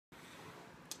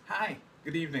Hi,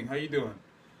 good evening. How you doing?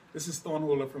 This is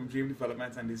Thornholder from Dream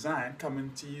Development and Design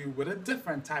coming to you with a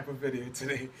different type of video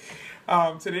today.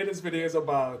 Today this video is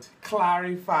about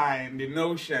clarifying the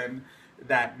notion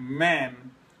that men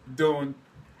don't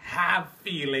have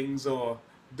feelings or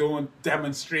don't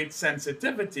demonstrate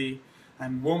sensitivity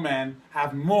and women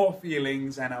have more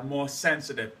feelings and are more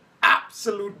sensitive.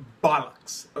 Absolute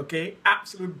bollocks, okay?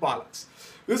 Absolute bollocks.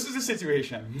 This is the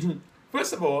situation.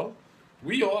 First of all,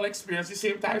 we all experience the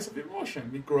same types of emotion.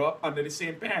 We grow up under the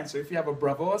same parents. So if you have a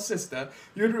brother or sister,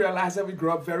 you'd realize that we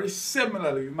grow up very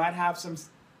similarly. We might have some,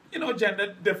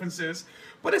 gender differences,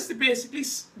 but it's the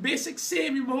basic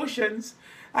same emotions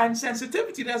and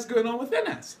sensitivity that's going on within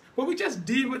us. But we just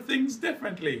deal with things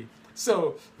differently.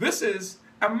 So this is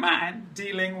a man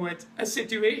dealing with a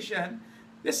situation.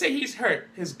 Let's say he's hurt.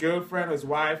 His girlfriend, his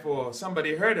wife, or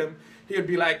somebody hurt him. He would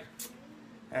be like,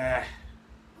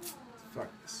 fuck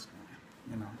this.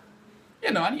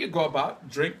 And you go about,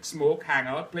 drink, smoke, hang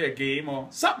out, play a game or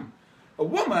something. A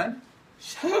woman,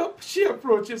 she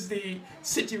approaches the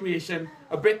situation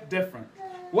a bit different.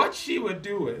 What she would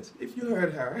do is, if you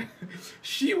heard her,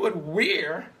 she would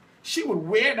wear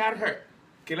that hurt.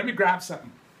 Okay, let me grab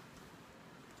something.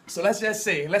 So let's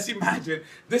imagine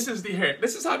this is the hurt.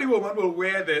 This is how the woman will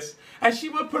wear this. And she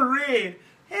will parade,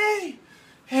 hey,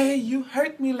 you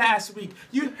hurt me last week.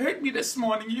 You hurt me this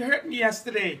morning. You hurt me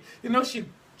yesterday.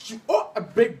 Oh, a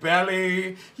big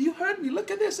belly. You hurt me.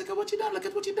 Look at this. Look at what you done. Look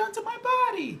at what you done to my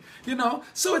body.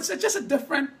 So it's just a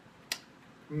different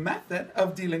method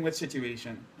of dealing with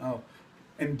situation. Oh,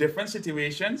 in different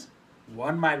situations,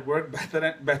 one might work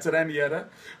better than the other,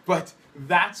 but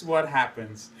that's what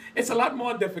happens. It's a lot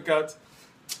more difficult.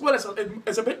 Well,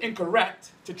 it's a bit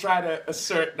incorrect to try to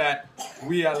assert that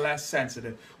we are less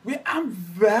sensitive. I'm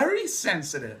very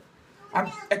sensitive.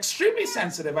 I'm extremely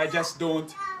sensitive. I just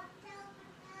don't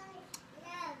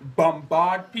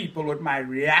bombard people with my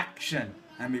reaction.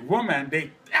 And the woman,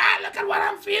 look at what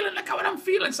I'm feeling. Look at what I'm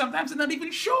feeling. Sometimes they're not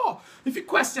even sure. If you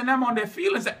question them on their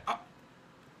feelings,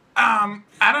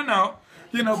 I don't know.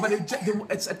 But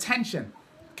it's attention.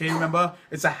 Okay, remember,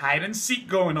 it's a hide and seek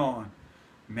going on.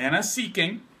 Men are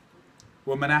seeking,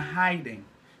 women are hiding.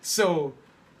 So,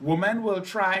 women will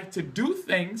try to do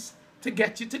things to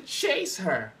get you to chase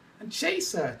her,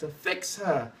 to fix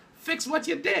her. Fix what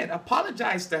you did.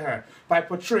 Apologize to her by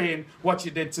portraying what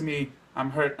you did to me. I'm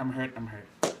hurt.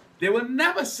 They will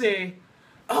never say,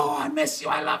 oh, I miss you.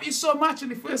 I love you so much in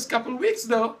the first couple of weeks,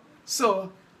 though.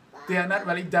 So, they are not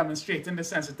really demonstrating the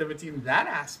sensitivity in that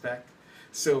aspect.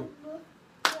 So,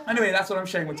 anyway, that's what I'm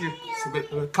sharing with you. It's a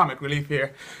bit of comic relief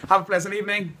here. Have a pleasant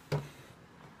evening.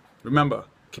 Remember,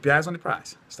 keep your eyes on the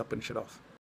prize. Stop putting shit off.